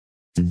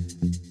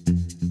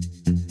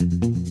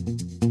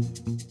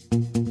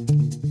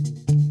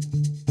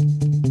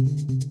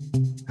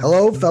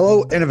Hello,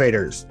 fellow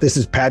innovators. This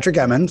is Patrick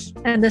Emmons.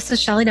 And this is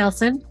Shelly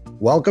Nelson.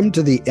 Welcome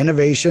to the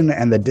Innovation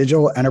and the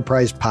Digital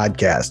Enterprise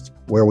Podcast,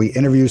 where we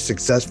interview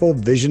successful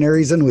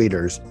visionaries and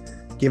leaders,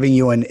 giving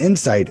you an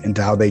insight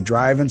into how they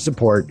drive and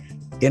support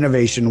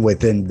innovation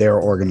within their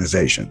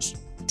organizations.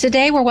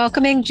 Today, we're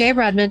welcoming Jay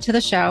Redmond to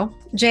the show.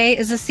 Jay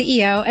is the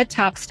CEO at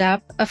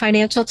TopStep, a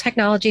financial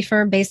technology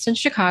firm based in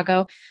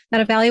Chicago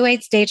that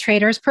evaluates day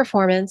traders'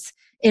 performance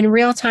in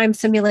real-time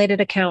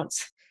simulated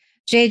accounts.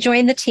 Jay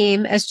joined the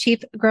team as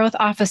Chief Growth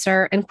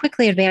Officer and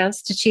quickly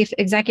advanced to Chief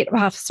Executive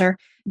Officer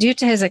due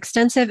to his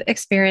extensive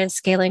experience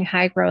scaling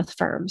high-growth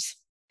firms.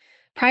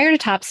 Prior to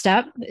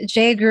TopStep,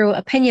 Jay grew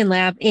Opinion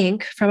Lab,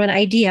 Inc. from an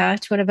idea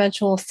to an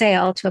eventual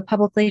sale to a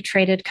publicly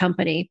traded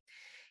company.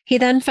 He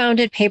then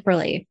founded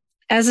Paperly.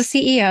 As a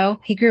CEO,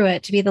 he grew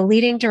it to be the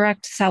leading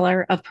direct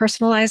seller of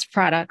personalized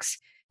products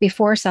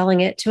before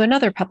selling it to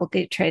another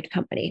publicly traded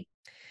company.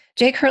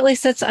 Jay currently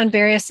sits on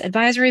various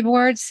advisory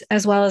boards,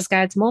 as well as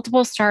guides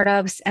multiple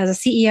startups as a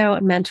CEO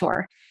and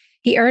mentor.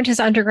 He earned his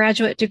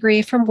undergraduate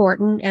degree from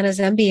Wharton and his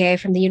MBA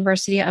from the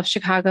University of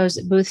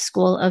Chicago's Booth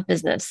School of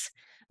Business.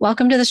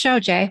 Welcome to the show,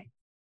 Jay.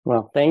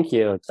 Well, thank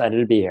you. Excited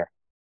to be here.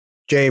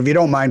 Jay, if you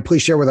don't mind,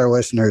 please share with our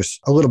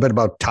listeners a little bit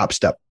about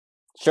TopStep.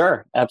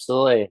 Sure,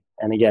 absolutely.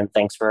 And again,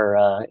 thanks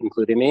for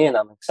including me, and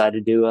I'm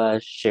excited to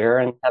share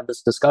and have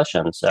this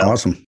discussion. So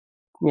awesome.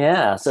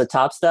 Yeah, so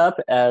TopStep,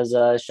 as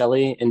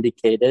Shelly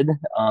indicated,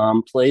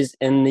 plays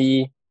in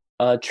the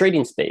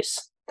trading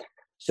space.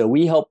 So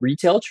we help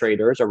retail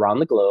traders around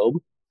the globe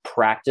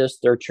practice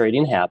their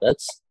trading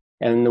habits.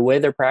 And the way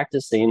they're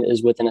practicing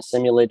is within a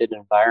simulated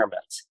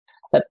environment.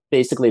 That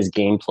basically is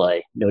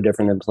gameplay, no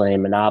different than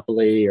playing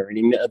Monopoly or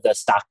any of the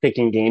stock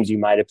picking games you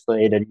might have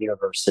played at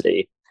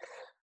university.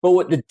 But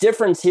what the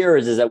difference here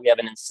is that we have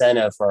an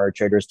incentive for our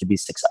traders to be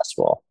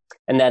successful.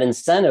 And that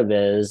incentive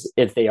is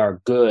if they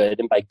are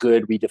good, and by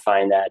good, we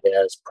define that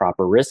as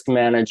proper risk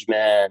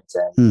management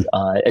and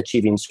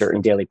achieving certain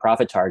daily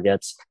profit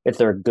targets. If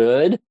they're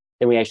good,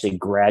 then we actually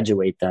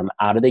graduate them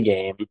out of the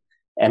game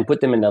and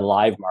put them into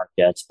live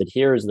markets. But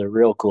here's the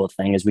real cool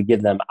thing is we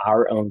give them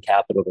our own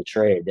capital to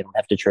trade. They don't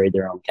have to trade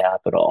their own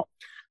capital.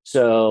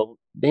 So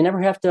they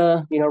never have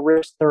to,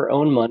 risk their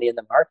own money in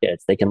the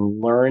markets. They can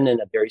learn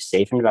in a very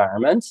safe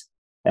environment.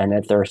 And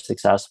if they're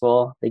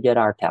successful, they get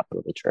our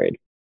capital to trade.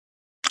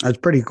 That's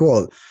pretty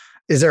cool.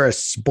 Is there a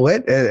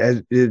split?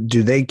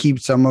 Do they keep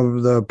some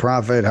of the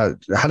profit?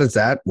 How does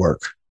that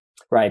work?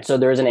 Right. So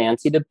there's an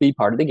ante to be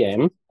part of the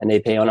game, and they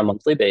pay on a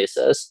monthly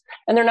basis.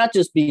 And they're not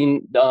just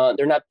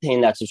they're not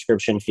paying that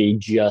subscription fee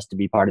just to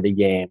be part of the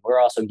game. We're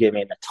also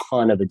giving a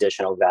ton of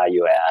additional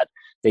value add.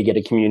 They get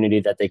a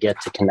community that they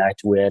get to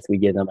connect with. We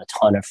give them a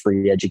ton of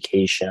free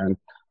education,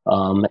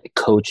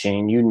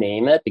 coaching, you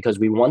name it, because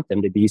we want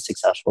them to be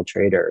successful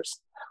traders.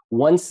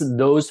 Once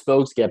those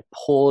folks get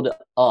pulled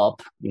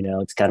up,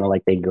 it's kind of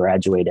like they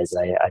graduate, as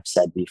I've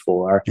said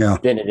before,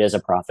 then it is a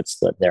profit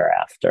split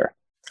thereafter.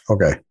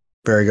 Okay.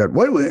 Very good.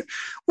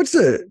 What's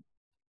the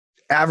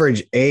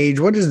average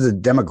age? What is the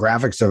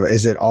demographics of it?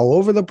 Is it all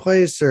over the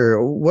place,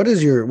 or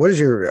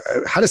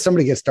how does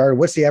somebody get started?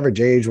 What's the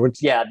average age?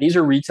 These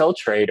are retail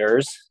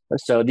traders.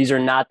 So these are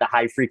not the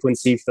high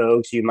frequency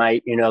folks you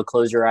might,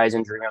 close your eyes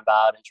and dream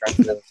about in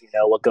terms of,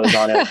 what goes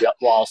on at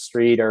Wall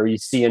Street, or you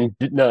see in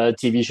the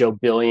TV show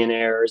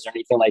Billionaires or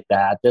anything like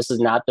that. This is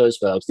not those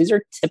folks. These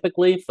are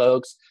typically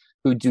folks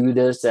who do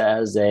this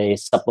as a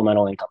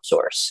supplemental income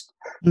source.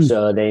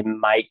 So they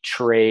might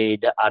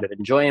trade out of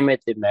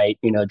enjoyment. They might,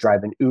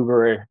 drive an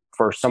Uber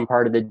for some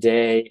part of the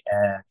day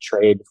and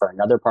trade for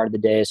another part of the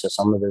day. So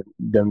some of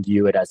them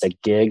view it as a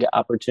gig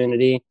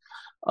opportunity.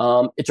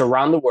 It's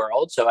around the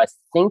world. So I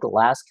think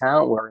last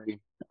count, we're in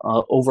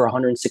over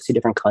 160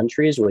 different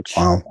countries, which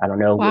I don't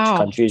know which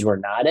countries we're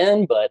not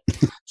in, but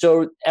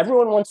so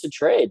everyone wants to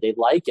trade. They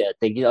like it.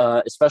 They,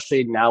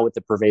 especially now with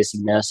the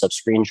pervasiveness of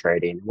screen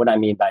trading. What I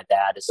mean by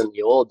that is in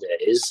the old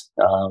days,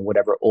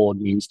 whatever old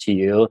means to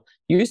you,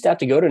 you used to have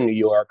to go to New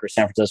York or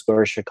San Francisco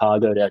or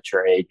Chicago to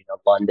trade,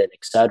 London,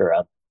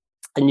 etc.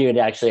 And you'd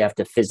actually have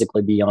to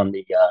physically be on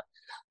the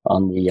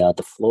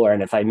floor.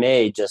 And if I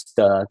may just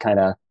kind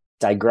of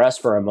digress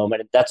for a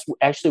moment, that's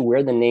actually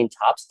where the name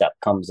TopStep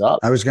comes up.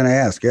 I was going to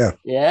ask,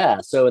 Yeah.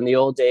 So in the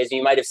old days,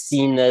 you might have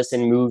seen this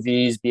in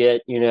movies, be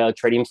it,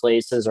 Trading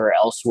Places or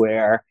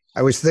elsewhere.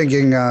 I was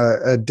thinking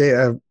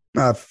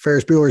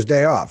Ferris Bueller's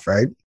Day Off,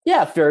 right?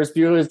 Yeah, Ferris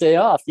Bueller's Day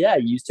Off. Yeah,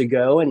 you used to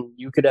go and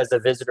you could, as a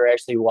visitor,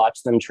 actually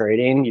watch them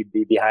trading. You'd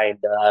be behind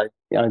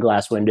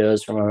glass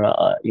windows from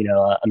a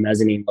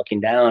mezzanine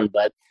looking down.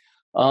 But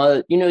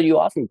you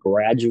often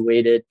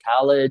graduated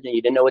college and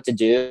you didn't know what to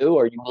do,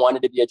 or you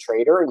wanted to be a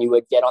trader and you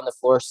would get on the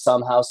floor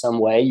somehow, some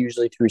way,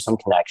 usually through some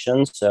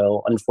connections.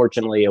 So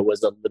unfortunately, it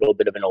was a little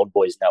bit of an old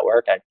boys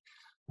network.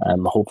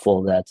 I'm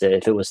hopeful that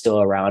if it was still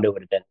around, it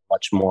would have been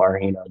much more,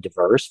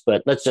 diverse.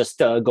 But let's just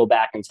go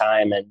back in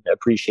time and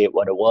appreciate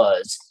what it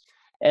was.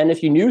 And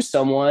if you knew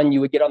someone, you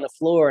would get on the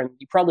floor and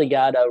you probably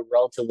got a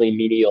relatively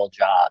menial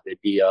job.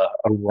 It'd be a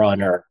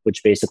runner,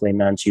 which basically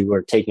meant you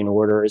were taking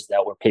orders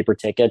that were paper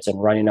tickets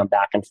and running them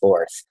back and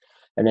forth.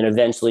 And then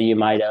eventually you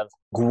might have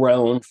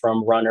grown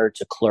from runner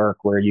to clerk,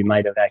 where you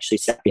might have actually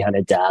sat behind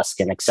a desk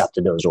and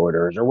accepted those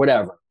orders or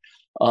whatever.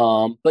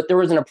 But there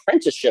was an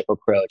apprenticeship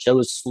approach. It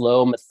was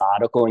slow,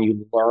 methodical, and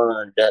you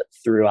learned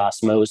through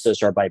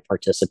osmosis or by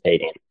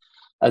participating.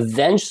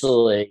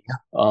 Eventually,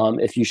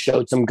 if you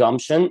showed some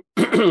gumption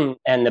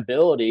and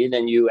ability,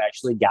 then you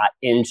actually got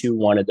into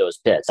one of those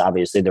pits.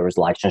 Obviously, there was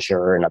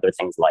licensure and other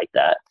things like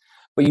that.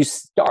 But you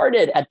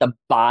started at the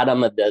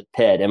bottom of the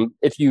pit. And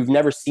if you've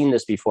never seen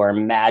this before,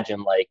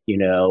 imagine what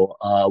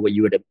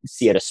you would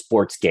see at a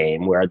sports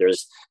game where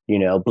there's,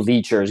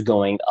 bleachers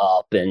going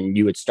up, and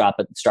you would start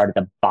at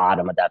the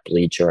bottom of that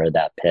bleacher or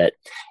that pit.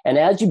 And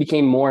as you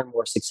became more and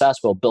more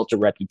successful, built a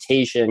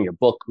reputation, your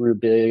book grew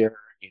bigger,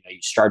 you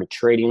started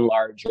trading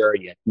larger,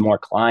 you had more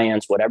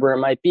clients, whatever it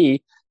might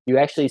be, you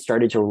actually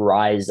started to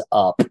rise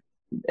up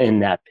in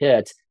that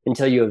pit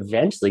until you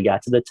eventually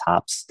got to the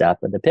top step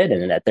of the pit.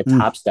 And at the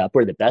top step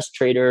were the best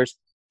traders,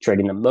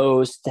 trading the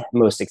most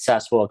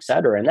successful, et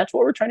cetera. And that's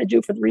what we're trying to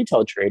do for the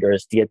retail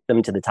traders, to get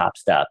them to the top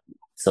step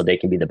so they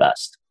can be the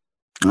best.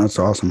 That's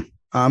awesome.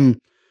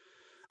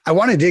 I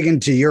want to dig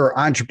into your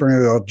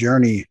entrepreneurial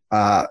journey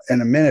in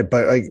a minute,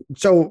 but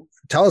so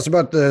tell us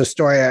about the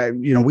story.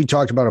 We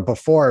talked about it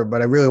before,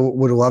 but I really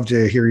would love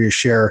to hear you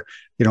share,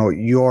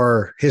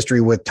 your history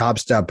with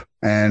TopStep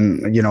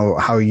and,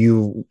 how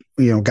you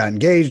got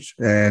engaged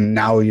and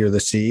now you're the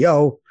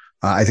CEO.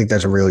 I think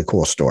that's a really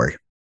cool story.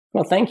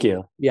 Well, thank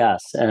you.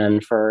 Yes.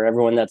 And for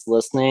everyone that's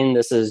listening,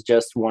 this is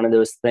just one of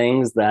those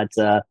things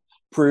that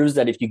proves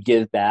that if you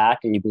give back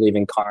and you believe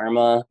in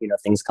karma,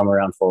 things come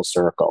around full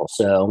circle.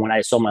 So when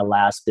I sold my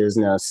last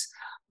business,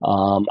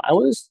 I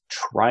was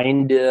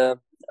trying to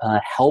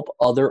help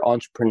other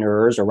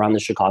entrepreneurs around the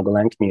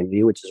Chicagoland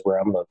community, which is where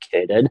I'm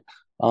located,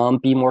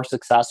 be more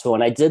successful.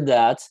 And I did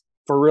that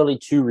for really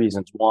two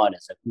reasons. One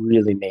is it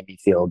really made me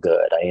feel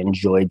good. I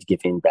enjoyed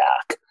giving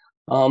back.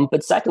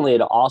 But secondly,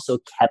 it also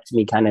kept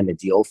me kind of in the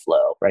deal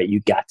flow, right? You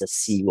got to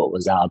see what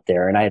was out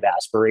there. And I have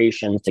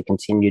aspirations to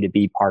continue to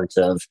be parts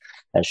of,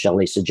 as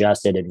Shelley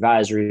suggested,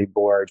 advisory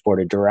boards,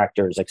 board of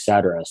directors, et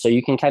cetera. So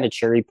you can kind of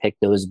cherry pick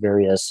those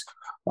various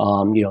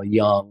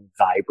young,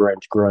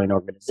 vibrant, growing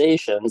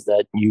organizations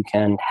that you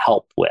can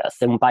help with.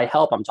 And by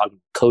help, I'm talking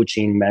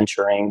coaching,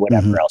 mentoring,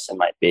 whatever else it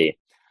might be.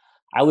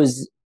 I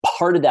was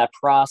part of that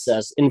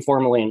process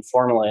informally and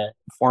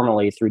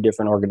formally through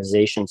different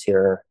organizations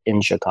here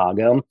in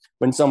Chicago.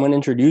 When someone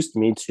introduced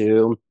me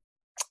to,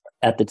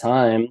 at the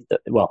time,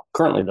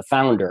 currently the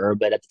founder,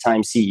 but at the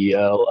time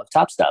CEO of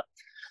TopStep,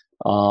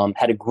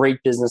 had a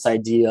great business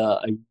idea,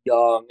 a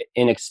young,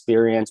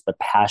 inexperienced, but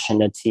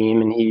passionate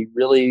team. And he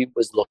really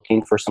was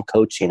looking for some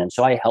coaching. And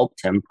so I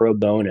helped him pro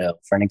bono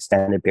for an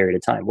extended period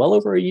of time, well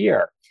over a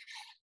year.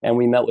 And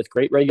we met with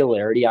great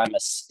regularity. I'm a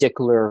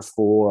stickler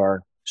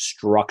for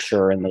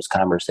structure in those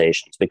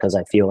conversations, because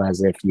I feel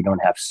as if you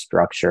don't have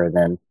structure,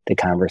 then the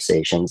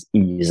conversations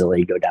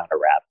easily go down a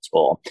rabbit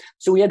hole.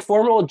 So we had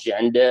formal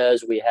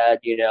agendas. We had,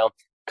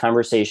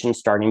 conversation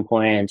starting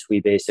points. We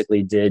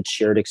basically did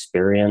shared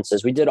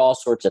experiences. We did all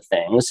sorts of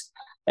things.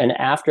 And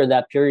after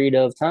that period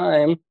of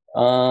time,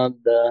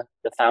 the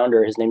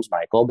founder, his name's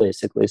Michael,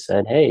 basically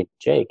said, "Hey,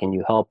 Jay, can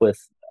you help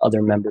with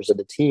other members of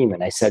the team?"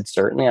 And I said,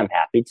 "Certainly, I'm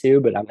happy to,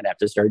 but I'm going to have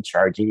to start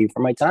charging you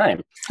for my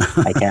time.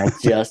 I can't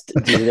just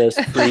do this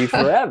free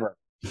forever."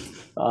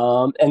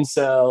 And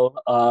so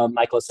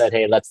Michael said,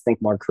 "Hey, let's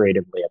think more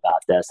creatively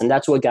about this." And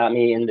that's what got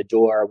me in the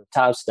door with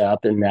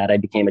TopStep, in that I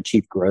became a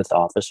chief growth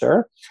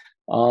officer.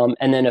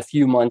 And then a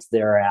few months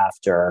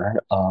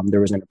thereafter, there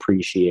was an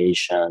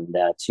appreciation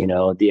that,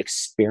 the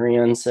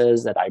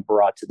experiences that I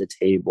brought to the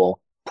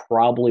table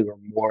probably were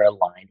more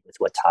aligned with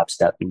what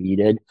TopStep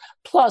needed.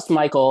 Plus,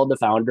 Michael, the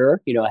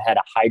founder, had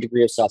a high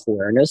degree of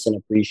self-awareness and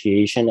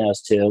appreciation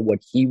as to what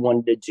he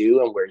wanted to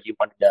do and where he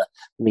wanted to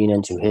lean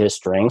into his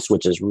strengths,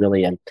 which is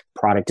really in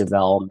product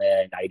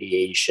development,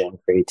 ideation,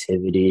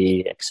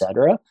 creativity, et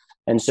cetera.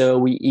 And so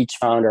we each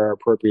found our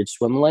appropriate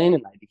swim lane,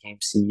 and I became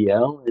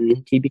CEO,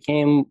 and he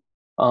became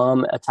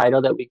a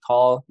title that we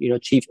call,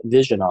 Chief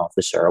Vision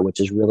Officer, which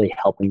is really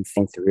helping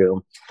think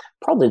through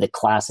probably the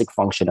classic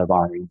function of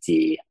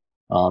R&D.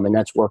 And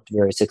that's worked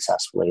very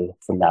successfully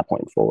from that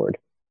point forward.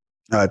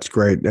 That's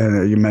great.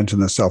 You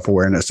mentioned the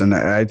self-awareness, and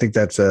I think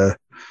that's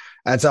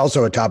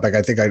also a topic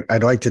I think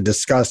I'd like to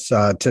discuss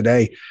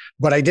today.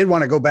 But I did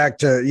want to go back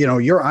to,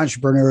 your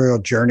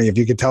entrepreneurial journey. If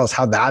you could tell us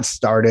how that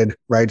started,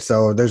 right?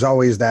 So there's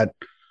always that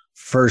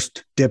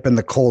first dip in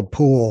the cold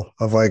pool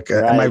of right.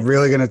 Am I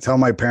really going to tell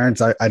my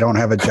parents I don't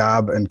have a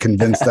job and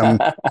convince them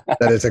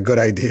that it's a good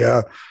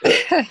idea?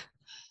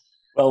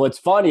 Well, what's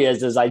funny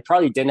is I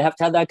probably didn't have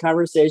to have that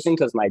conversation,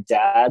 because my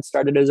dad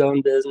started his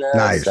own business.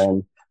 Nice.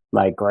 And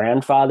my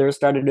grandfather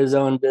started his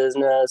own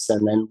business.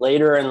 And then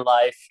later in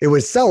life, it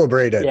was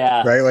celebrated,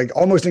 right? Like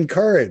almost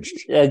encouraged.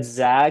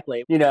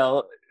 Exactly.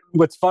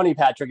 what's funny,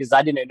 Patrick, is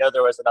I didn't know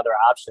there was another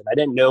option. I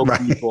didn't know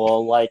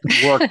people like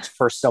worked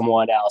for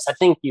someone else. I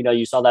think,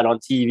 you saw that on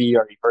TV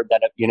or you heard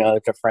that,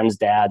 to friends'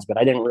 dads, but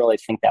I didn't really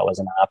think that was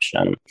an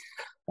option.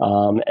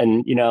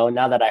 And,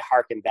 now that I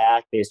harken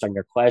back based on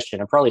your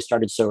question, I probably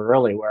started so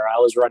early where I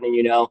was running,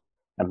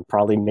 and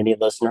probably many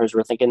listeners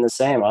were thinking the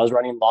same. I was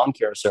running lawn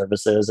care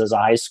services as a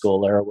high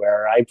schooler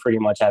where I pretty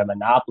much had a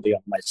monopoly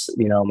on my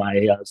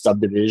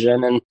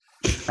subdivision. And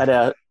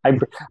I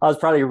was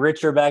probably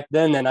richer back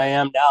then than I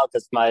am now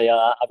because my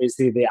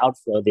obviously the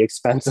outflow, the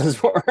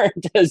expenses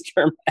weren't as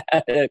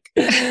dramatic.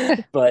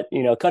 But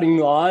cutting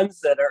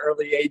lawns at an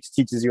early age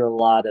teaches you a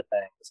lot of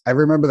things. I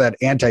remember that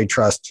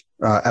antitrust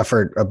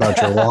effort about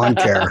your lawn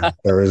care.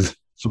 There was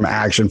some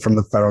action from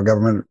the federal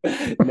government.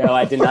 No,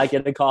 I did not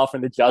get a call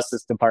from the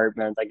Justice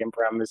Department. I can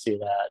promise you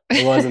that.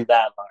 It wasn't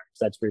that large,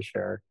 that's for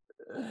sure.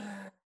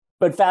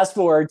 But fast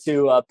forward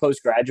to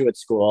postgraduate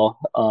school.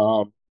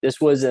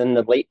 This was in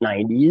the late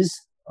 90s.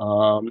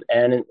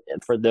 And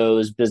for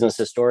those business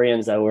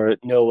historians that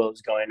know what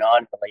was going on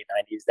in the late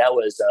 90s, that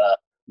was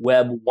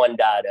Web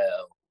 1.0.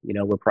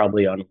 We're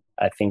probably on,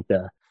 I think,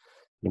 the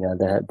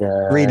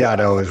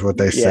 3.0 is what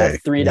they say.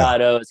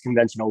 3.0 is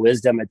conventional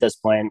wisdom at this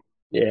point.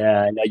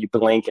 Yeah, I know you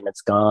blink and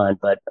it's gone.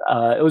 But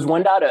it was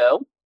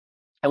 1.0.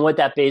 And what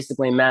that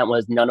basically meant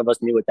was none of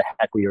us knew what the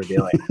heck we were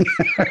doing.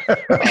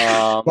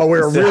 Well, we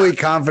were really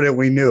confident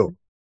we knew.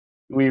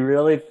 We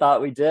really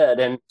thought we did.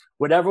 And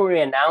whatever we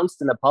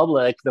announced in the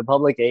public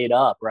ate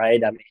up,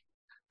 right? I mean,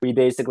 we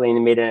basically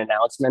made an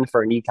announcement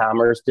for an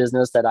e-commerce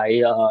business that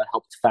I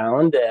helped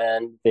found.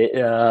 And,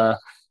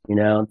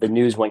 the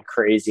news went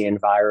crazy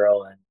and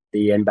viral and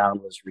the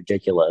inbound was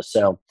ridiculous.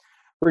 So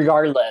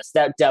regardless,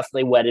 that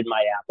definitely whetted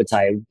my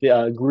appetite.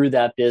 Grew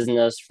that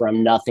business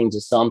from nothing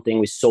to something.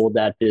 We sold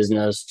that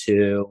business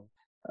to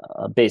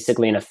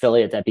basically an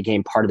affiliate that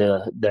became part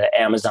of the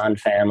Amazon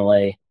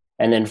family.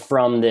 And then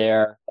from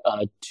there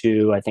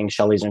to, I think,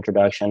 Shelly's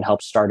introduction,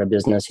 helped start a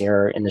business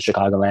here in the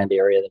Chicagoland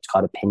area that's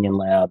called Opinion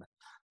Lab.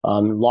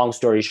 Long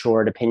story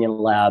short, Opinion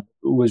Lab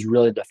was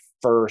really the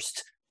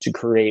first to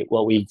create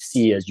what we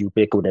see as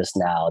ubiquitous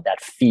now,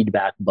 that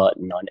feedback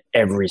button on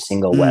every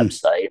single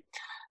website.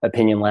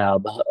 Opinion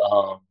Lab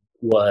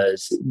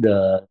was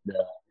the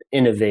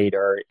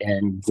innovator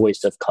in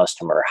voice of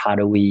customer. How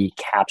do we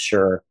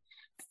capture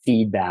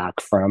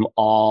feedback from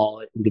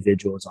all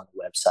individuals on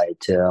the website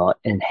to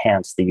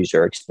enhance the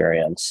user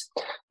experience?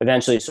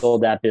 Eventually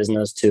sold that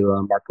business to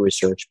a market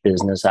research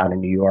business out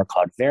in New York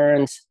called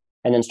Verint,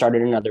 and then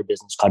started another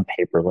business called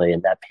Paperly.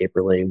 And that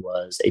Paperly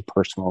was a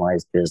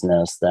personalized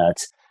business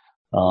that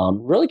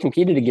really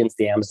competed against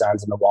the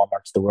Amazons and the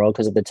Walmarts of the world,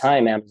 because at the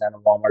time, Amazon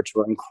and Walmarts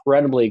were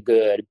incredibly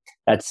good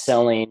at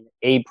selling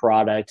a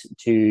product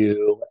to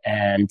you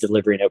and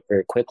delivering it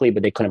very quickly,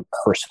 but they couldn't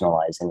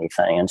personalize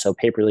anything. And so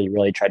Paperly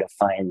really tried to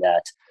find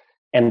that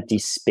empty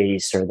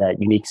space or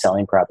that unique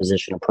selling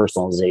proposition of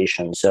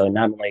personalization. So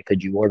not only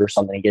could you order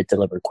something and get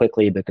delivered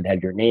quickly, but it could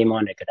have your name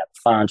on it, it could have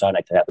a font on it,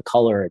 it could have a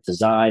color, a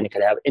design, it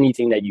could have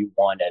anything that you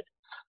wanted.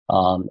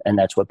 And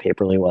that's what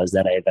Paperly was,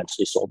 that I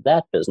eventually sold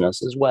that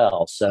business as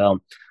well. So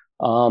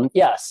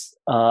yes,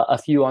 a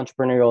few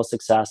entrepreneurial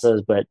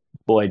successes, but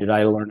boy, did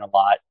I learn a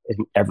lot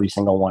in every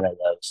single one of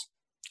those.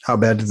 How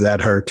bad did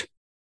that hurt?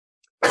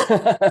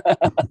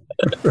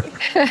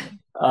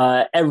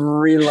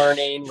 Every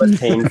learning was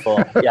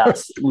painful.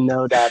 Yes,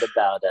 no doubt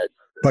about it.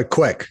 But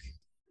quick.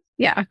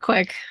 Yeah,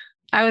 quick.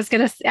 I was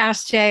going to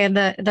ask Jay, in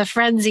the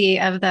frenzy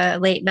of the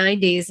late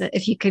 90s,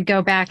 if you could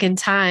go back in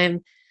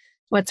time,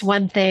 what's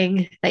one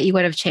thing that you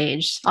would have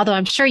changed? Although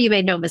I'm sure you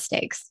made no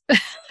mistakes.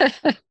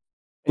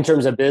 In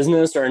terms of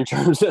business or in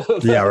terms of the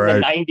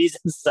 90s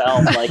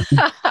itself, like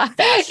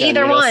fashion,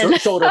 either one.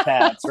 Shoulder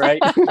pads,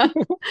 right?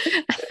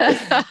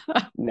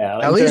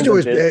 No. At least it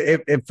was,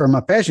 from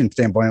a fashion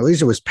standpoint, at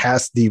least it was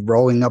past the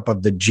rolling up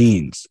of the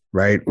jeans,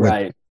 right?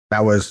 Right.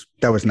 That was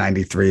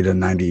 93 to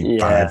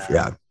 95.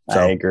 Yeah. So.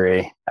 I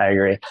agree.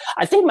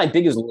 I think my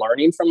biggest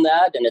learning from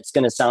that, and it's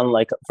going to sound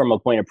like from a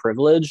point of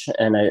privilege,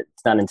 and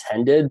it's not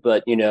intended,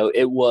 but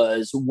it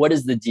was, what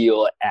is the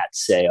deal at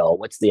sale?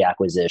 What's the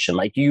acquisition?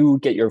 Like, you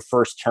get your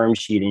first term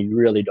sheet and you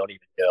really don't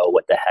even know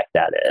what the heck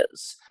that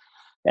is.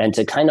 And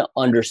to kind of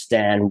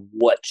understand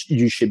what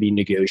you should be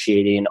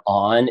negotiating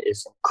on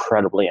is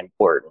incredibly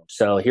important.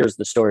 So here's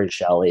the story,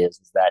 Shelly, is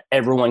that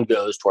everyone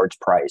goes towards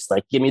price.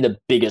 Like, give me the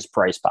biggest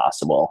price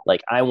possible.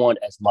 Like, I want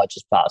as much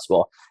as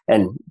possible.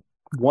 And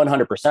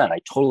 100%. I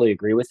totally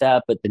agree with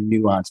that. But the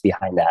nuance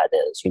behind that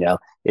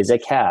is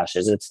it cash?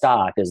 Is it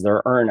stock? Is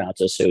there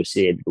earnouts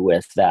associated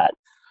with that?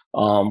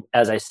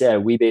 As I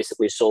said, we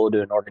basically sold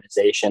to an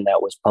organization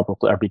that was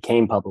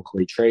became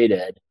publicly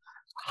traded.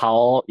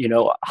 How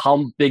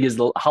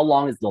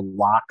long is the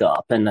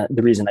lockup? And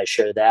the reason I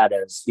share that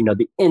is,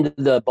 the end of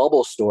the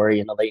bubble story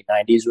in the late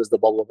 90s was the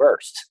bubble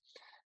burst.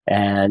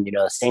 And,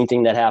 same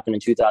thing that happened in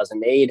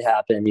 2008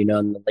 happened, in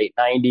the late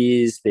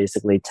 90s.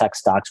 Basically, tech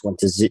stocks went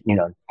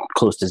to,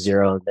 close to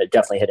zero. That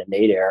definitely hit a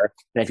nadir.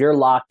 And if you're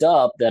locked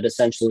up, that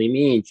essentially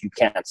means you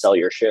can't sell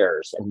your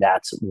shares. And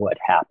that's what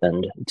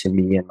happened to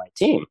me and my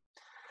team.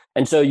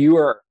 And so you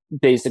were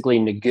basically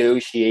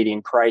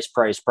negotiating price,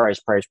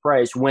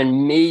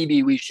 when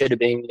maybe we should have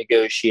been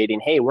negotiating,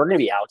 hey, we're going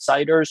to be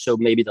outsiders, so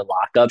maybe the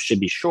lockup should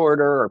be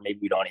shorter, or maybe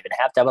we don't even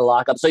have to have a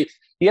lockup. So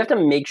you have to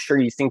make sure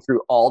you think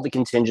through all the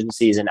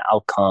contingencies and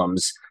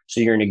outcomes so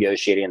you're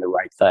negotiating the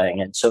right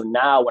thing. And so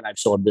now when I've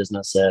sold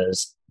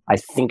businesses, I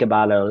think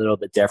about it a little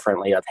bit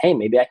differently of, hey,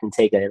 maybe I can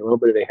take a little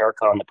bit of a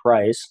haircut on the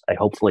price. I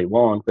hopefully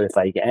won't, but if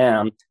I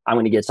am, I'm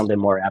going to get something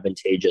more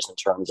advantageous in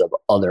terms of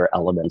other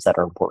elements that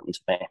are important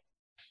to me.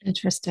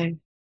 Interesting.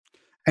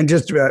 And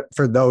just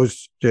for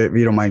those, if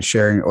you don't mind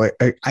sharing,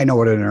 I know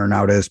what an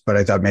earn-out is, but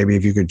I thought maybe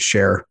if you could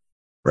share,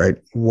 right,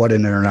 what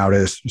an earn-out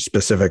is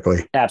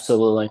specifically.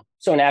 Absolutely.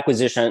 So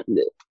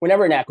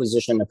whenever an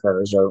acquisition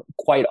occurs, or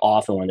quite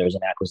often when there's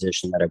an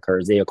acquisition that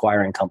occurs, the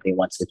acquiring company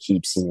wants to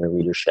keep senior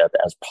leadership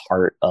as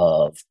part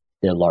of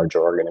the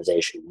larger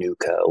organization,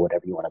 NewCo,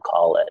 whatever you want to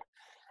call it.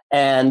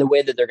 And the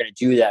way that they're going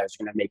to do that is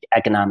going to make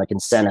economic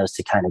incentives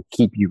to kind of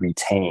keep you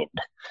retained.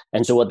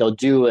 And so what they'll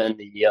do in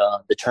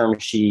the term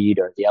sheet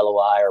or the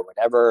LOI or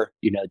whatever,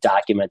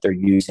 document they're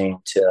using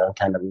to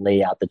kind of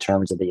lay out the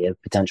terms of the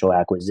potential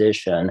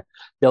acquisition,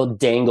 they'll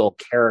dangle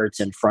carrots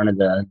in front of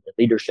the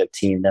leadership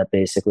team that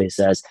basically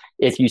says,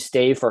 if you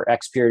stay for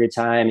X period of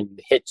time and you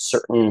hit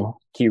certain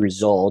key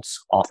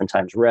results,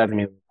 oftentimes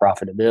revenue,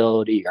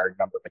 profitability, or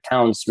number of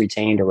accounts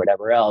retained or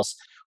whatever else,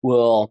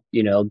 will,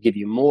 give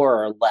you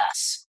more or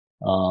less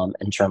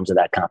in terms of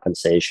that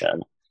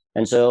compensation.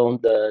 And so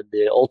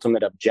the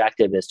ultimate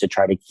objective is to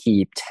try to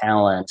keep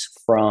talent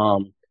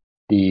from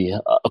the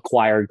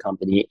acquired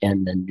company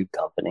in the new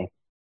company.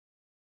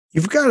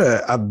 You've got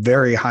a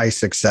very high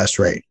success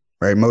rate,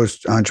 right?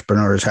 Most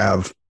entrepreneurs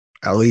have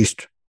at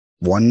least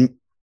one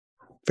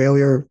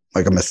failure,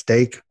 like a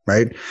mistake,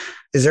 right?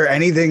 Is there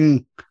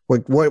anything,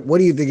 what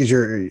do you think is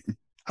I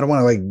don't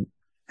want to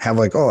have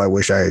oh, I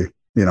wish I,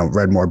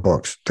 read more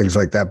books, things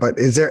like that. But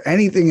is there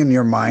anything in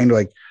your mind,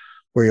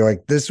 where you're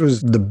this was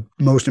the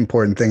most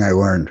important thing I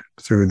learned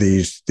through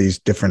these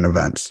different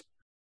events?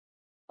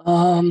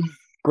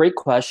 Great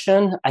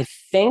question. I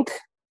think,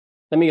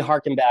 let me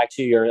harken back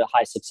to your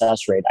high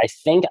success rate. I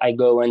think I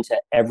go into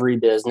every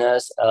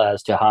business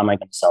as to how am I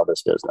going to sell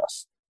this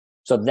business.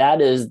 So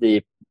that is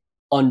the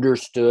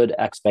understood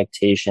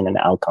expectation and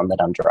outcome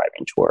that I'm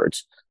driving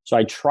towards. So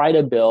I try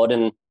to build,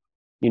 and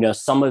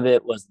some of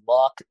it was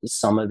luck,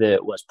 some of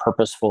it was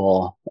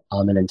purposeful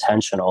and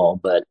intentional,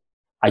 but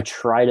I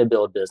try to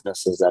build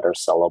businesses that are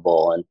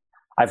sellable. And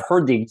I've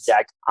heard the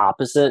exact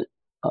opposite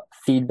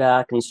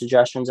feedback and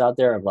suggestions out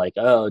there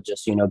of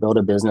just, build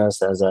a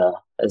business as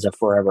a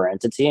forever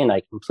entity. And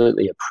I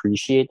completely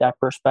appreciate that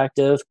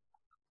perspective.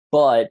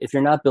 But if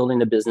you're not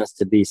building a business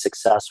to be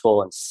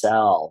successful and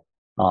sell,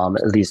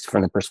 at least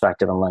from the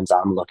perspective and lens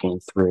I'm looking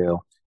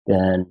through,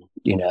 then,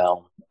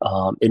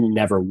 it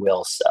never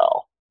will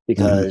sell.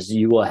 Because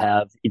you will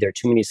have either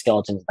too many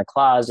skeletons in the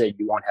closet,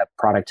 you won't have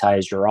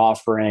productized your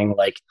offering,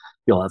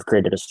 you'll have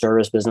created a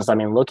service business. I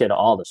mean, look at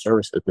all the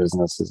services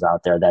businesses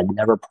out there that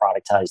never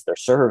productize their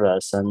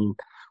service. And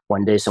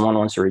one day someone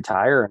wants to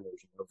retire and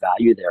there's no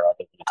value there other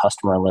than a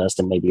customer list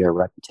and maybe a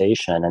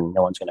reputation, and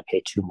no one's going to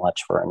pay too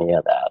much for any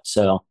of that.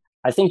 So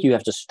I think you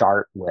have to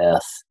start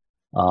with,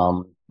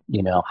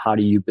 how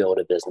do you build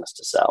a business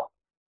to sell?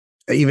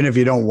 Even if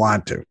you don't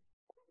want to.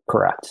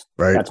 Correct.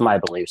 Right. That's my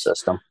belief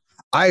system.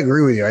 I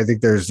agree with you. I think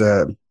there's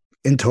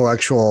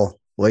intellectual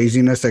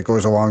laziness that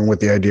goes along with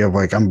the idea of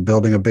I'm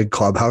building a big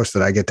clubhouse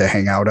that I get to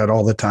hang out at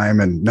all the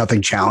time and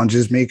nothing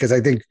challenges me. Because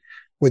I think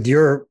with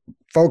your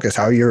focus,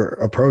 how you're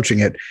approaching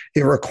it,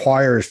 it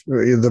requires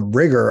the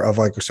rigor of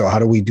so how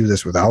do we do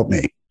this without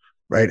me?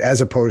 Right. As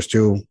opposed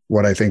to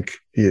what I think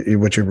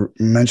what you're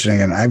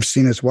mentioning, and I've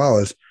seen as well,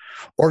 is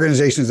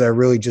organizations that are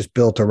really just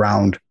built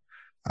around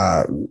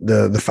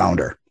the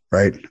founder.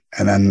 Right.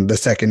 And then the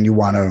second you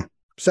want to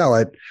sell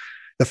it,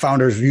 the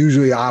founder is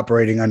usually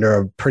operating under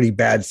a pretty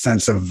bad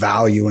sense of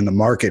value in the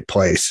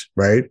marketplace,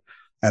 right?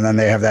 And then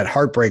they have that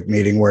heartbreak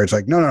meeting where it's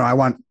no, I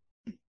want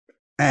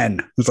N.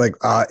 It's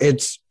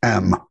it's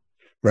M,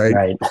 right?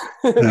 Right.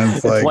 And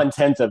it's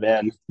 1/10 of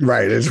N.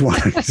 Right. It's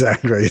one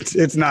exactly.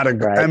 It's not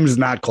right. M's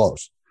not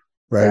close,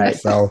 right?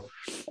 So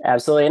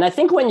absolutely. And I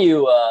think when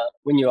you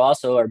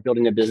also are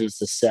building a business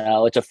to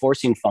sell, it's a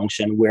forcing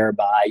function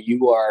whereby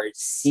you are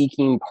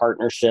seeking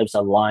partnerships,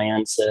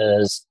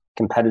 alliances,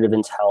 competitive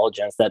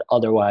intelligence that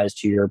otherwise,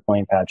 to your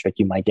point, Patrick,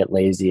 you might get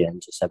lazy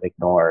and just have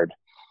ignored.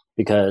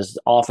 Because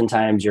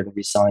oftentimes you're going to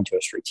be selling to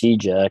a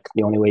strategic.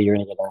 The only way you're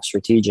going to get a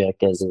strategic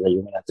is that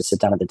you're going to have to sit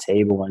down at the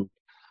table and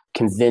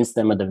convince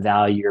them of the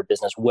value of your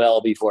business well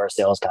before a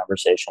sales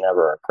conversation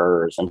ever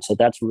occurs. And so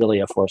that's really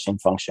a forcing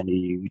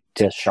function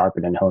to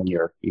sharpen and hone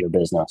your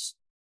business.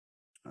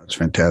 That's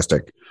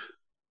fantastic.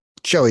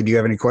 Shelly, do you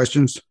have any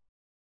questions?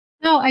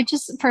 No,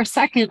 for a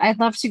second, I'd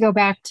love to go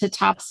back to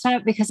Top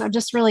Step because I'm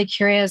just really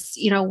curious,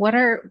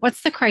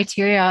 what's the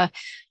criteria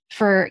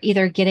for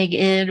either getting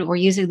in or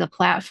using the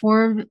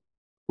platform?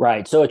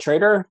 Right. So a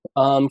trader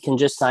can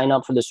just sign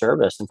up for the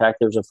service. In fact,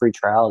 there's a free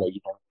trial that you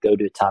can go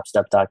to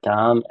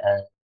topstep.com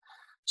and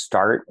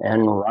start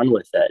and run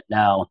with it.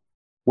 Now,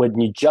 when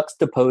you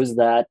juxtapose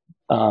that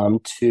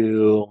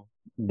to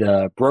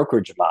the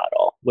brokerage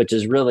model, which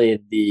is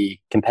really the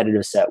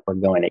competitive set we're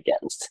going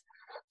against.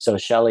 So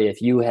Shelly,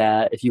 if you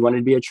wanted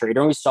to be a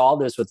trader, and we saw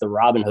this with the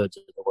Robinhoods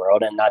of the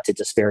world, and not to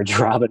disparage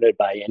Robinhood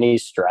by any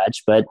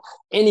stretch, but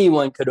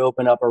anyone could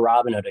open up a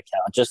Robinhood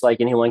account, just like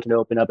anyone can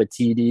open up a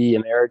TD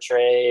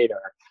Ameritrade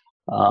or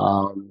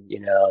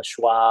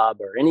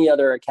Schwab or any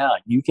other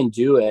account. You can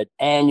do it,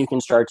 and you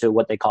can start to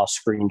what they call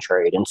screen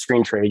trade. And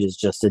screen trade is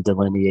just to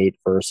delineate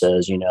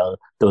versus,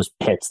 those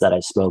pits that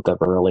I spoke of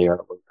earlier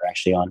where we're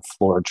actually on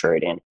floor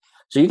trading.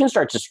 So you can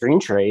start to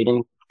screen trade,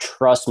 and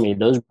trust me,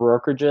 those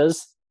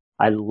brokerages,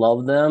 I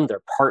love them.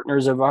 They're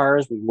partners of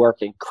ours. We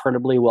work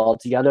incredibly well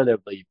together. They'll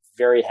be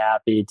very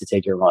happy to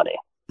take your money.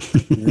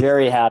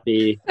 Very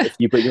happy if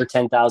you put your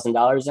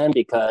 $10,000 in,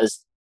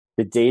 because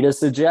the data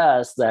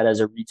suggests that as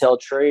a retail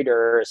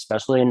trader,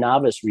 especially a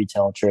novice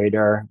retail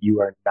trader,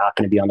 you are not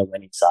going to be on the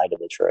winning side of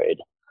the trade.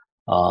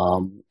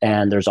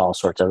 And there's all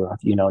sorts of,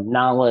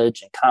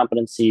 knowledge and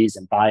competencies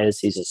and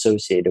biases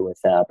associated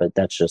with that, but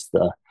that's just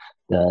the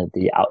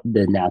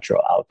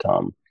natural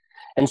outcome.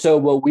 And so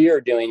what we are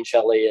doing,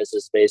 Shelly,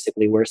 is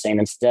basically we're saying,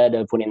 instead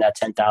of putting that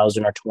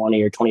 $10,000 or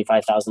 $20,000 or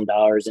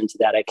 $25,000 into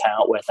that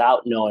account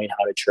without knowing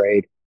how to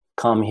trade,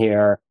 come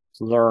here,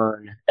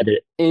 learn at an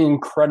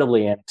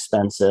incredibly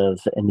inexpensive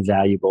and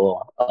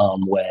valuable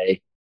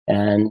way.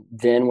 And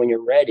then when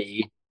you're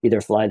ready, either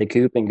fly the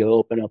coop and go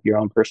open up your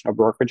own personal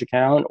brokerage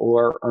account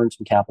or earn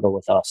some capital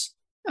with us.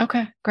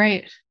 Okay,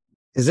 great.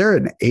 Is there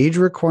an age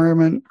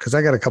requirement? Because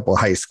I got a couple of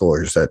high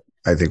schoolers that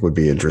I think would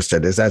be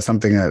interested. Is that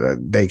something that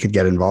they could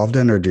get involved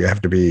in, or do you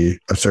have to be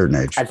a certain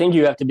age? I think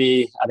you have to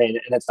be, and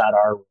it's not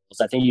our rules.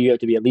 I think you have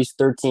to be at least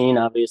 13,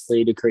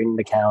 obviously, to create an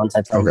account,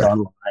 I think,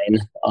 online.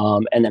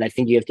 And then I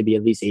think you have to be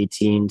at least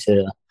 18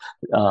 to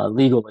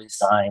legally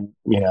sign,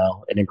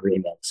 an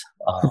agreement.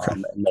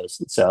 And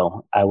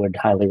so I would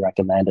highly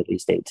recommend at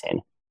least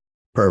 18.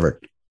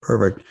 Perfect.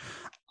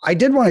 I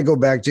did want to go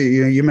back to,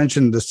 you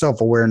mentioned the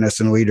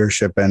self-awareness and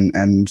leadership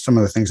and some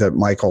of the things that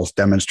Michael's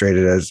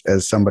demonstrated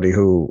as somebody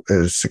who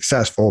is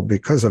successful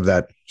because of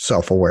that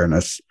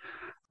self-awareness.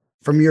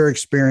 From your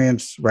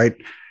experience, right?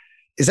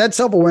 Is that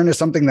self-awareness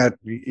something that,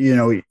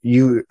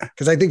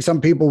 because I think some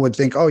people would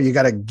think, oh, you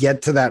got to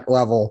get to that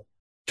level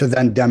to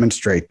then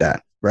demonstrate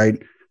that, right?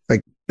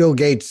 Like Bill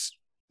Gates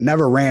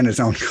never ran his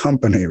own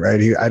company, right?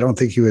 I don't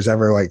think he was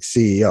ever like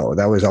CEO.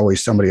 That was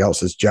always somebody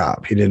else's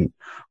job. He didn't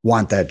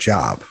want that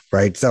job,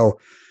 right? So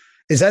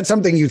is that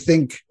something you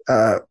think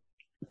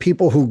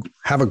people who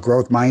have a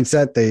growth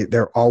mindset,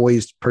 they're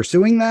always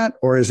pursuing that?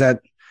 Or is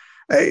that,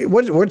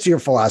 what's your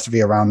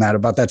philosophy around that,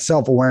 about that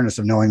self-awareness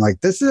of knowing like,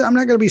 I'm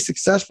not going to be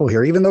successful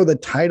here, even though the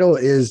title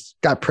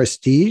got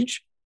prestige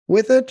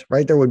with it,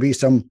 right? There would be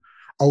some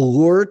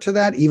allure to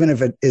that, even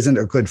if it isn't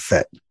a good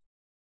fit.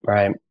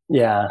 Right.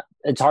 Yeah.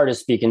 It's hard to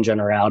speak in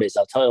generalities.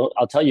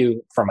 I'll tell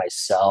you for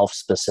myself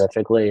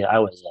specifically, I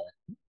was a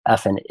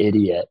effing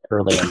idiot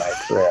early in my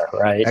career,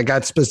 right? I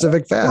got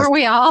specific fast. Were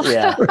we all?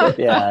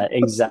 Yeah,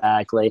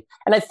 exactly.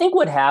 And I think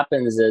what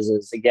happens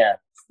is again,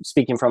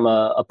 speaking from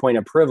a point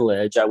of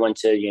privilege, I went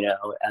to,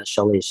 as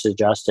Shelly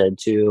suggested,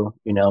 to,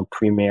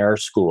 premier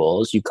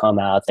schools. You come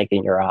out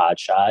thinking you're a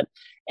hotshot,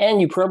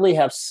 and you probably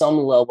have some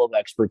level of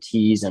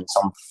expertise in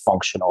some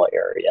functional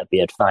area, be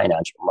it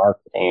finance or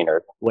marketing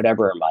or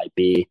whatever it might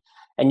be.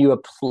 And you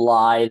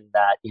apply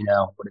that,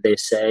 what do they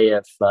say?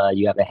 If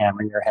you have a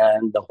hammer in your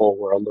hand, the whole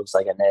world looks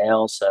like a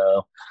nail.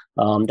 So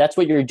that's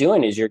what you're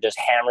doing, is you're just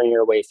hammering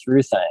your way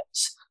through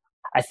things.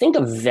 I think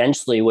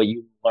eventually what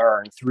you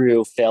learn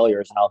through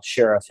failures, and I'll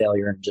share a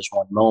failure in just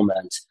one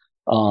moment,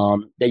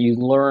 that you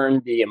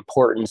learn the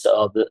importance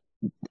of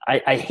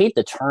I hate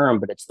the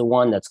term, but it's the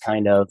one that's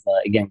kind of,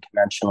 again,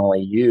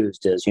 conventionally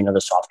used, is,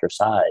 the softer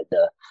side,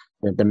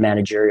 the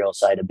managerial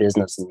side of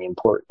business and the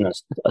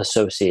importance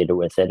associated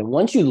with it. And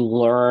once you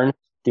learn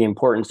the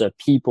importance of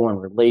people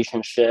and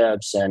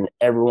relationships and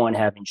everyone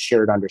having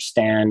shared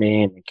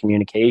understanding and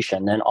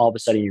communication, then all of a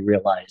sudden you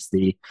realize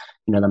the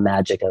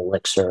magic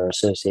elixir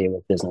associated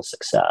with business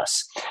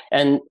success.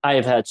 And I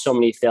have had so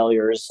many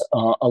failures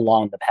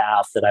along the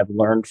path that I've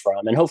learned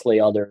from, and hopefully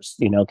others,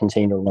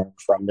 continue to learn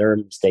from their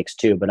mistakes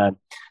too. But I'm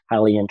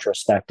highly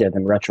introspective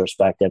and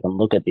retrospective and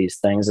look at these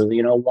things.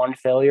 One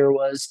failure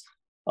was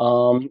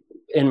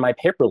in my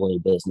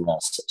Paperly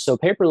business. So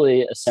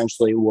Paperly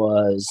essentially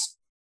was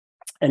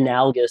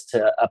analogous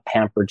to a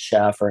Pampered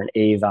Chef or an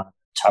Avon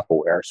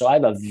Tupperware. So I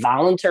have a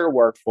volunteer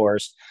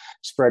workforce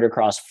spread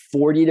across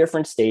 40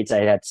 different states.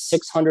 I had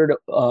 600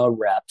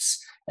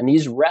 reps, and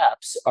these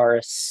reps are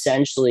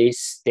essentially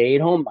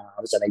stay-at-home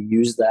moms, and I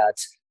use that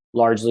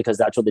largely because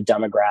that's what the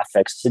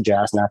demographics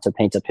suggest, not to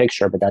paint a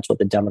picture, but that's what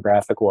the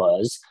demographic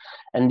was.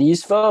 And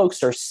these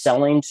folks are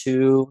selling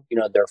to,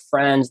 their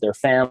friends, their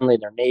family,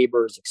 their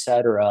neighbors,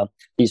 etc.,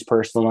 these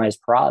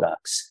personalized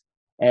products.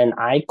 And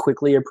I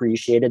quickly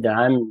appreciated that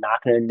I'm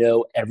not going to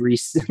know every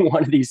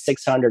one of these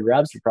 600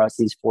 reps across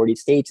these 40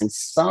 states. And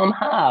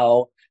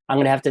somehow I'm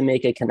going to have to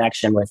make a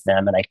connection with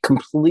them. And I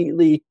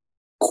completely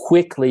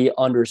quickly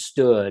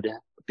understood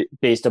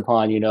based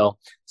upon,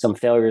 some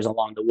failures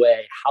along the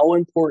way, how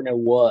important it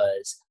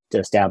was to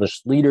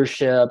establish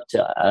leadership,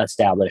 to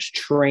establish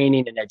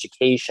training and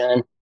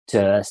education,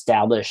 to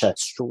establish a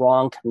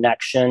strong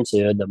connection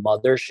to the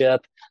mothership,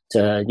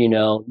 to,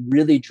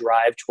 really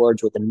drive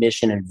towards what the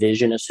mission and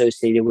vision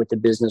associated with the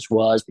business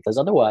was, because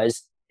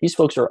otherwise these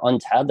folks are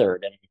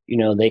untethered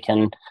and, they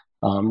can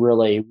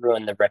really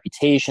ruin the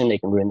reputation, they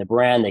can ruin the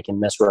brand, they can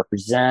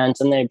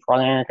misrepresent, and they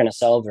probably aren't going to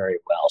sell very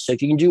well. So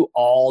if you can do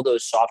all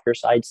those softer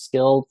side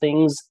skill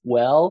things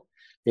well,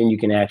 then you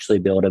can actually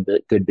build a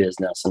good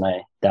business. And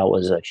that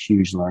was a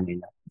huge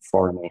learning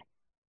for me.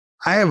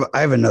 I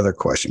have another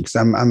question because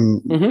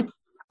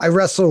I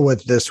wrestle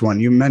with this one.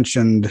 You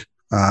mentioned,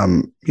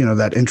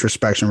 that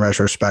introspection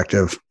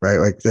retrospective, right?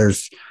 Like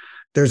there's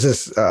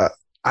this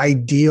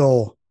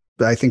ideal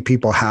that I think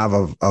people have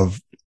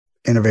of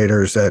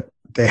innovators that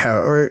they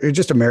have, or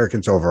just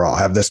Americans overall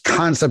have this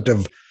concept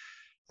of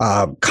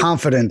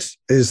confidence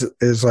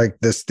is like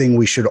this thing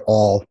we should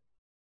all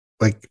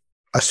like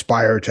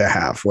aspire to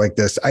have, like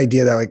this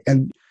idea that like,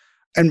 and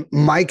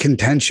my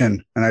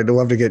contention, and I'd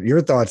love to get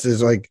your thoughts,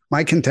 is like,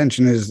 my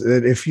contention is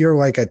that if you're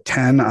like a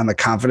 10 on the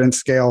confidence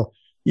scale,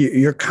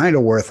 you're kind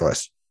of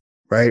worthless,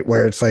 right?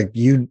 Where it's like,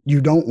 you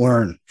don't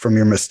learn from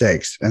your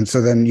mistakes. And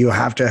so then you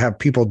have to have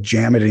people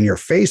jam it in your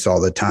face all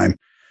the time.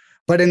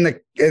 But in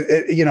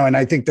and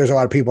I think there's a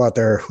lot of people out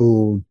there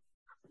who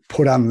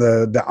put on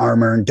the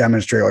armor and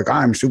demonstrate like,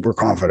 I'm super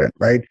confident,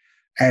 right?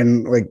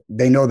 And like,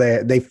 they know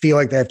they feel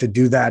like they have to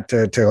do that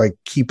to like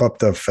keep up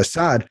the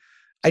facade.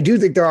 I do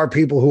think there are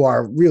people who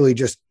are really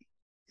just,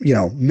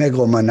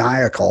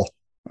 megalomaniacal,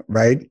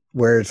 right?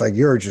 Where it's like,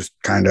 you're just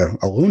kind of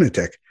a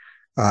lunatic,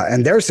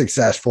 and they're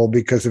successful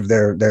because of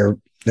their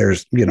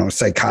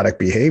psychotic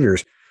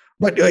behaviors.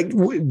 But like,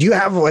 do you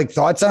have like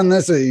thoughts on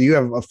this? You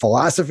have a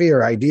philosophy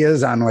or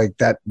ideas on like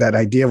that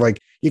idea of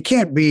like, you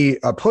can't be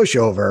a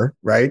pushover,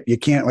 right? You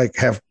can't like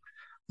have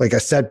like a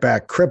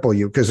setback cripple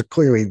you, because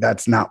clearly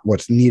that's not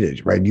what's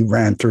needed, right? You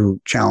ran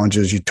through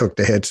challenges, you took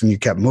the hits and you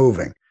kept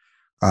moving.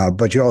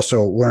 But you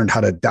also learned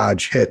how to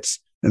dodge hits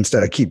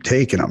instead of keep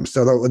taking them.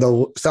 So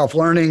the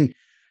self-learning,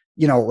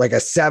 like a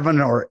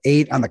 7 or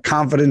 8 on the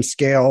confidence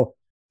scale,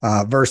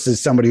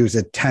 versus somebody who's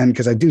at 10,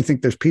 because I do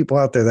think there's people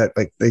out there that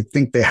like they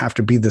think they have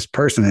to be this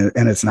person,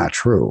 and it's not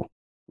true.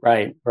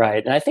 Right.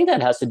 And I think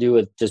that has to do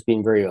with just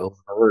being very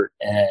overt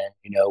and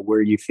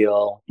where you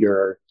feel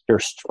your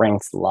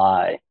strengths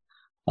lie.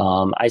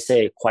 I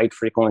say quite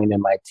frequently to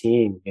my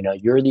team,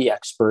 you're the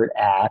expert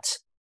at,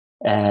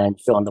 and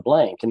fill in the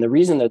blank. And the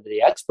reason they're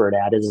the expert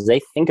at is they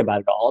think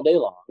about it all day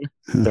long.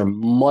 They're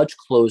much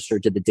closer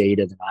to the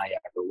data than I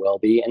ever will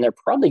be. And they're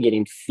probably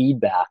getting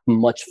feedback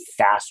much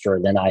faster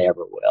than I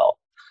ever will.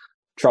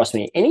 Trust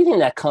me, anything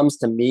that comes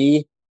to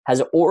me has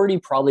already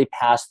probably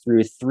passed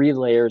through 3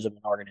 layers of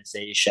an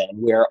organization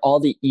where all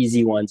the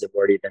easy ones have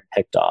already been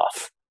picked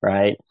off,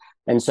 right?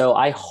 And so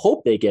I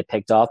hope they get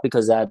picked off,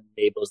 because that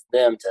enables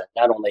them to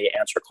not only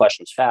answer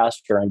questions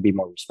faster and be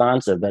more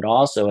responsive, but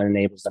also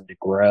enables them to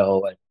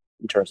grow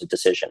in terms of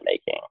decision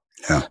making.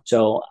 Yeah.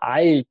 So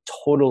I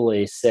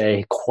totally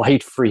say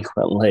quite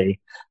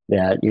frequently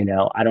that,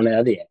 I don't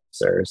have the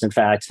answers. In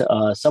fact,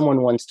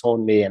 someone once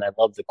told me, and I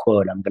love the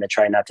quote, I'm going to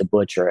try not to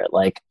butcher it,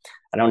 like,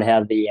 I don't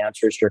have the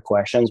answers to your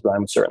questions, but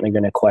I'm certainly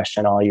going to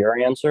question all your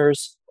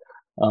answers.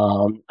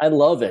 I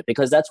love it,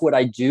 because that's what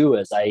I do.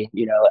 Is I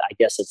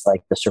guess it's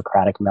like the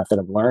Socratic method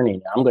of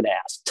learning. I'm going to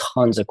ask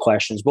tons of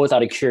questions, both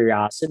out of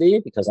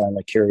curiosity, because I'm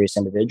a curious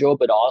individual,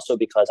 but also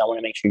because I want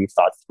to make sure you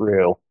thought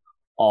through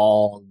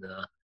all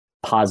the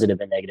positive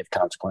and negative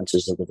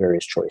consequences of the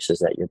various choices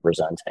that you're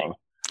presenting.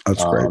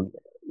 That's great.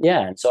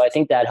 Yeah. And so I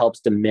think that helps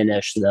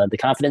diminish the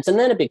confidence. And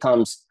then it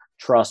becomes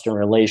trust and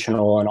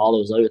relational and all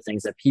those other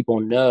things that people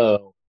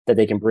know that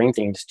they can bring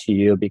things to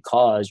you,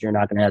 because you're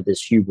not going to have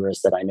this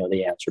hubris that I know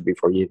the answer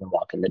before you even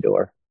walk in the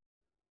door.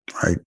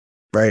 Right.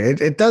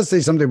 It does say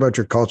something about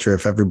your culture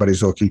if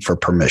everybody's looking for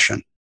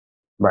permission.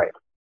 Right.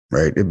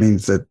 It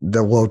means that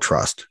the low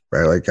trust,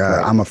 right? Like,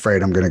 right. I'm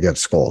afraid I'm going to get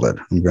scolded.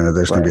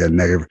 There's going to be a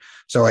negative.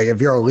 So like, if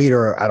you're a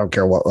leader, I don't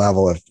care what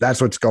level, if that's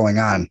what's going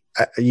on,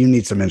 you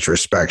need some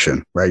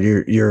introspection, right?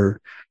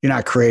 You're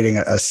not creating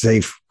a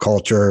safe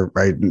culture,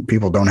 right?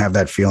 People don't have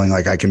that feeling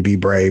like I can be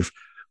brave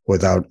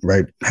without,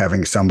 right,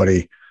 having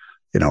somebody,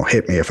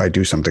 hit me if I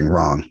do something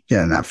wrong.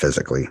 Yeah, not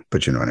physically,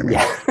 but you know what I mean?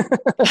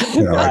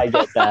 Yeah. I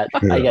get that.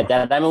 I get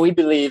that. I mean, we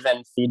believe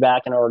in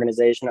feedback in our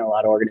organization. A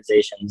lot of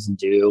organizations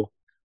do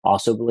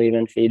also believe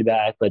in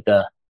feedback, but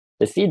the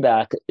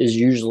feedback is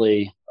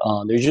usually,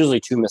 there's usually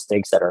 2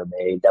 mistakes that are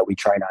made that we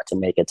try not to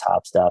make at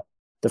Top Step.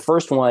 The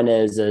first one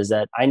is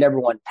that I never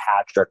want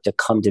Patrick to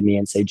come to me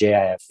and say, Jay,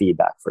 I have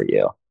feedback for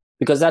you,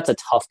 because that's a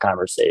tough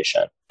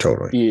conversation.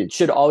 Totally. It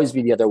should always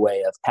be the other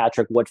way of,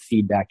 Patrick, what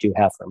feedback do you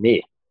have for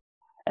me?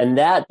 And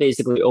that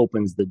basically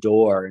opens the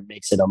door and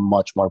makes it a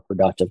much more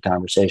productive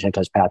conversation,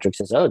 because Patrick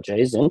says, oh,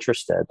 Jay's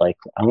interested. Like,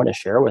 I'm going to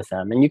share with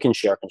them. And you can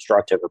share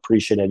constructive,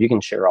 appreciative. You can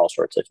share all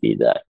sorts of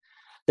feedback.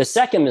 The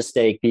second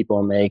mistake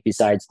people make,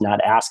 besides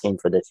not asking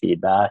for the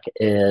feedback,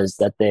 is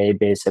that they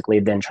basically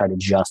then try to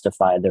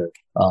justify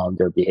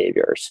their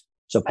behaviors.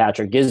 So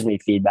Patrick gives me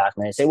feedback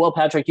and I say, well,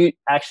 Patrick, you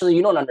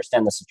don't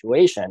understand the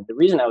situation. The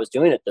reason I was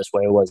doing it this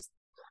way was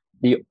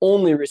the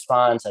only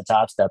response at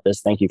Top Step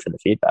is thank you for the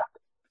feedback.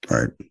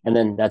 Right. And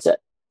then that's it.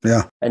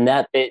 Yeah. And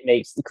that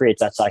creates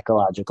that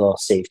psychological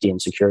safety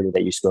and security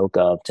that you spoke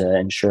of to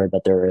ensure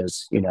that there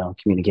is,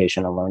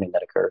 communication and learning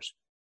that occurs.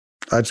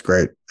 That's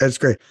great. That's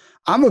great.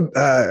 I'm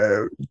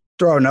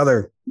throw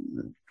another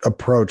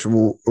approach.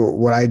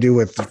 What I do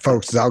with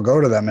folks is I'll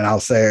go to them and I'll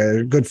say,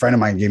 a good friend of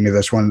mine gave me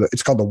this one.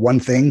 It's called the one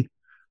thing,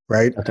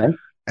 right? Okay.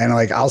 And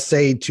like, I'll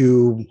say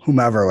to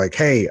whomever, like,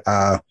 hey,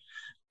 I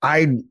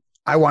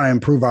want to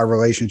improve our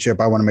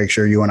relationship. I want to make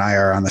sure you and I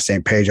are on the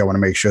same page. I want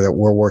to make sure that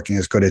we're working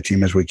as good a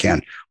team as we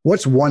can.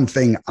 What's one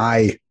thing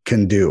I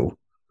can do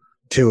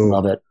to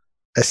Love it.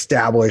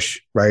 establish,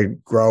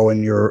 right, grow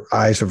in your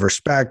eyes of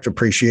respect,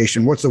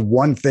 appreciation? What's the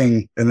one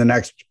thing in the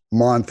next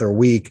month or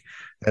week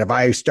that if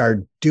I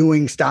start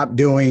doing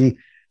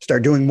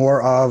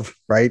more of,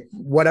 right,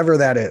 whatever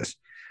that is?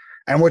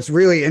 And what's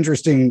really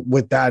interesting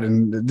with that,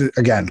 and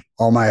again,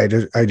 all my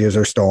ideas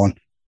are stolen.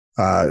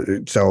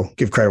 So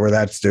give credit where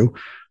that's due.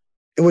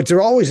 What's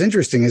always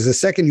interesting is the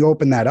second you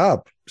open that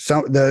up,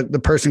 so the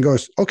person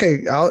goes,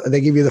 okay,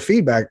 they give you the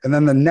feedback. And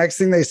then the next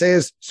thing they say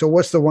is, so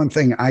what's the one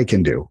thing I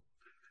can do?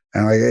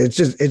 And like,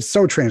 it's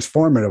so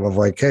transformative of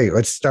like, hey,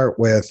 let's start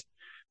with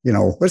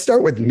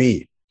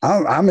me.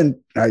 I'm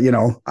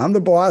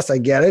the boss. I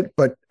get it.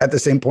 But at the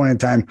same point in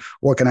time,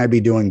 what can I be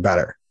doing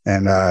better?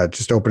 And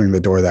just opening the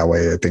door that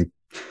way, I think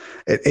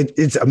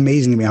it's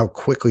amazing to me how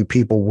quickly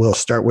people will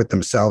start with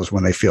themselves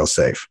when they feel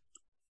safe.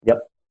 Yep.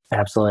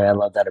 Absolutely. I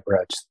love that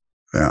approach.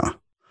 Yeah.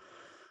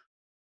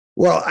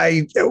 Well,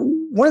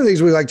 one of the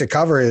things we like to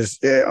cover is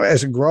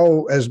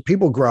as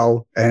people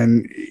grow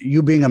and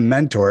you being a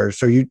mentor.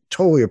 So you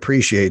totally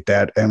appreciate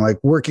that. And like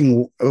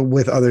working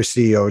with other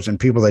CEOs and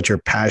people that you're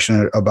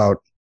passionate about,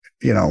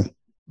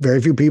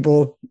 very few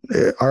people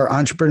are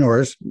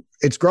entrepreneurs.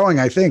 It's growing,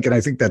 I think. And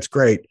I think that's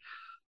great.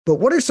 But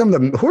who are some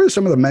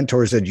of the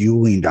mentors that you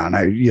leaned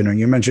on?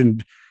 You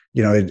mentioned,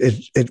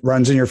 it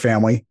runs in your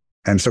family.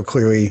 And so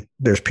clearly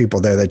there's people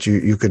there that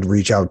you could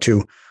reach out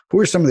to. Who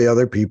are some of the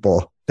other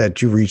people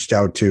that you reached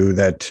out to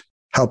that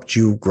helped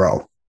you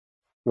grow?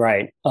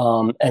 Right.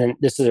 And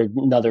this is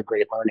another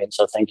great learning.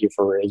 So thank you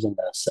for raising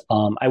this.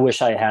 I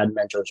wish I had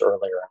mentors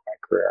earlier in my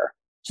career.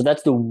 So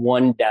that's the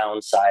one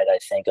downside, I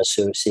think,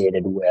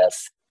 associated with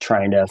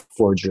trying to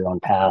forge your own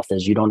path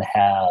is you don't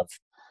have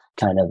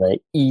kind of an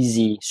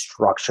easy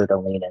structure to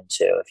lean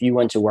into. If you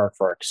went to work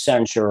for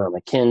Accenture or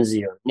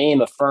McKinsey or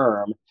name a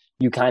firm,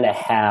 you kind of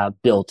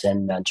have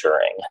built-in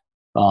mentoring.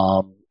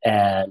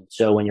 And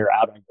so when you're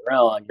out on your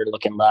own, you're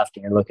looking left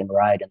and you're looking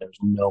right and there's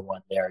no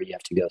one there. You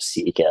have to go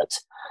seek it.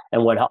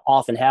 And what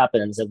often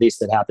happens, at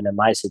least it happened in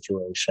my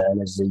situation,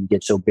 is that you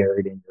get so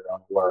buried in your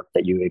own work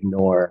that you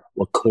ignore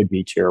what could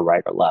be to your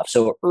right or left.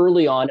 So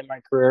early on in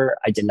my career,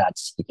 I did not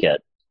seek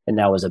it. And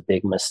that was a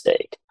big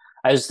mistake.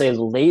 I would say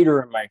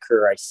later in my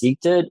career, I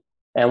seeked it.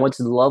 And what's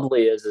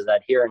lovely is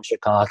that here in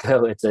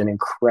Chicago, it's an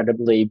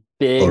incredibly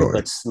big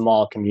but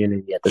small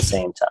community at the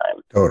same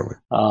time. Totally.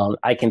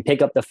 I can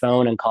pick up the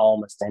phone and call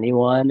almost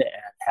anyone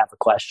and have a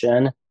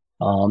question.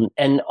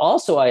 And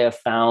also I have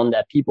found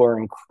that people are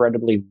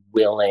incredibly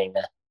willing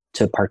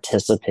to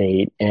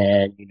participate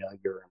in,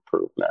 your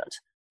improvement.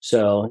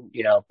 So,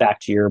 back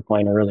to your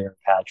point earlier,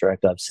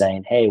 Patrick, of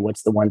saying, hey,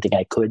 what's the one thing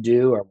I could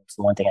do? Or what's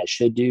the one thing I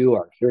should do?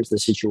 Or here's the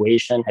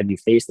situation. Have you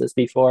faced this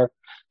before?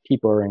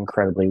 People are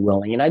incredibly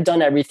willing. And I've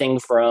done everything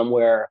from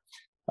where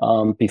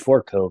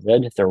before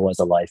COVID, if there was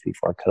a life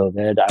before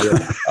COVID, I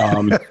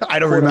would... I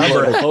don't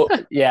remember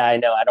it. Yeah, I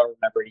know. I don't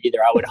remember it either.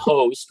 I would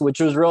host, which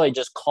was really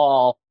just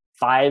call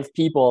 5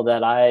 people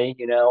that I,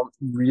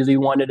 really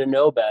wanted to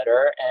know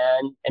better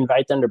and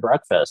invite them to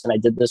breakfast. And I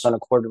did this on a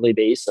quarterly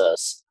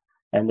basis.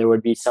 And there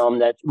would be some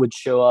that would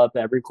show up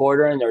every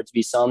quarter and there would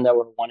be some that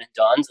were one and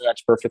done. And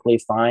that's perfectly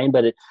fine.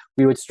 But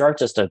we would start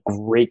just a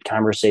great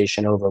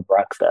conversation over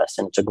breakfast.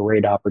 And it's a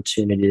great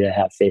opportunity to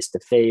have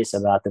face-to-face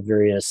about the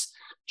various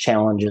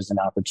challenges and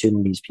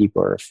opportunities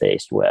people are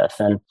faced with.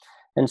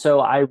 And so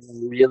I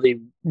really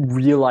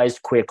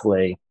realized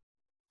quickly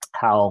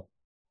how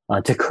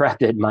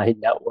decrepit my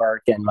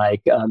network and my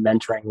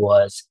mentoring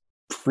was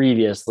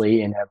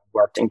previously, and have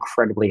worked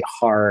incredibly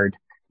hard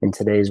in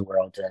today's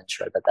world to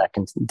ensure that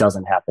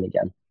doesn't happen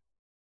again.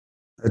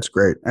 That's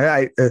great.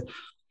 I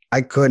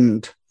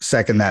couldn't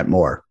second that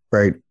more,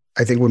 right?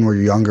 I think when we're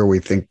younger, we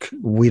think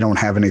we don't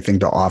have anything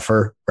to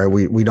offer, right?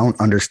 We don't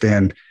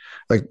understand,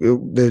 like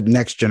the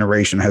next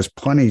generation has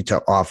plenty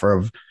to offer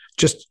of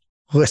just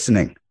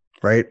listening,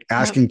 right?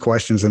 Asking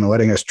questions and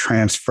letting us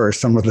transfer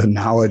some of the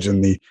knowledge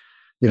and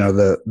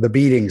the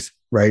beatings,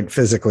 right?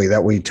 Physically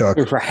that we took.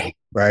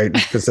 Right.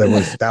 Because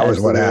that was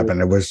what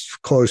happened. It was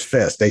closed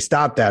fist. They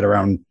stopped that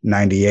around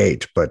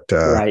 98, but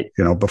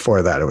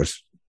before that it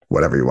was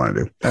whatever you want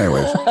to do.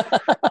 Anyways.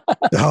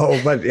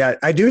 But yeah,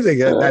 I do think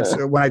that's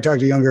when I talk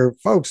to younger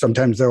folks,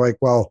 sometimes they're like,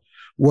 well,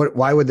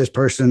 why would this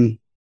person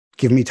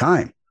give me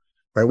time?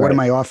 Right? What am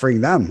I offering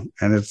them?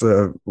 And it's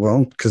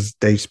because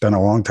they spent a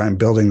long time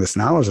building this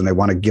knowledge and they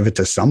want to give it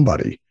to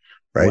somebody,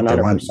 right?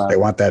 100%. They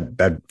want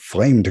that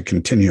flame to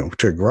continue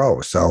to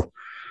grow. So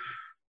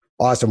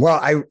awesome. Well,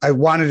 I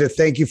wanted to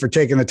thank you for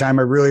taking the time.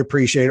 I really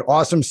appreciate it.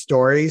 Awesome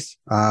stories.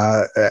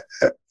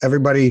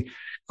 Everybody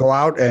go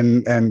out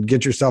and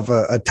get yourself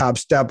a Top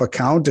Step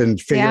account and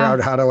figure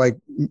out how to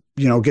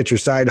get your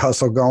side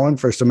hustle going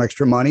for some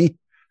extra money,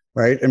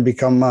 right? And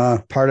become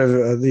part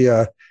of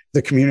the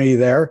community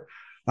there.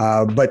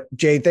 But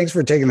Jay, thanks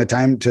for taking the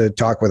time to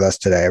talk with us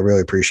today. I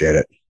really appreciate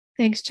it.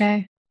 Thanks,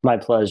 Jay. My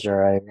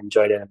pleasure. I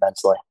enjoyed it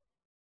immensely.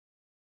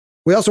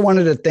 We also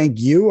wanted to thank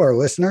you, our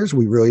listeners.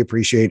 We really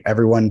appreciate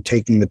everyone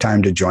taking the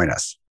time to join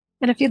us.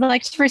 And if you'd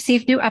like to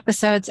receive new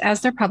episodes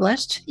as they're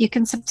published, you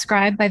can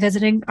subscribe by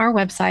visiting our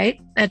website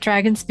at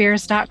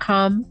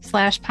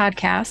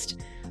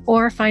dragonspears.com/podcast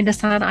or find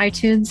us on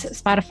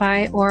iTunes,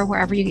 Spotify, or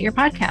wherever you get your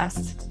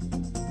podcasts.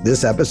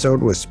 This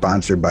episode was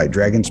sponsored by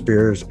Dragon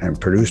Spears and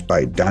produced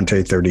by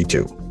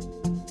Dante32.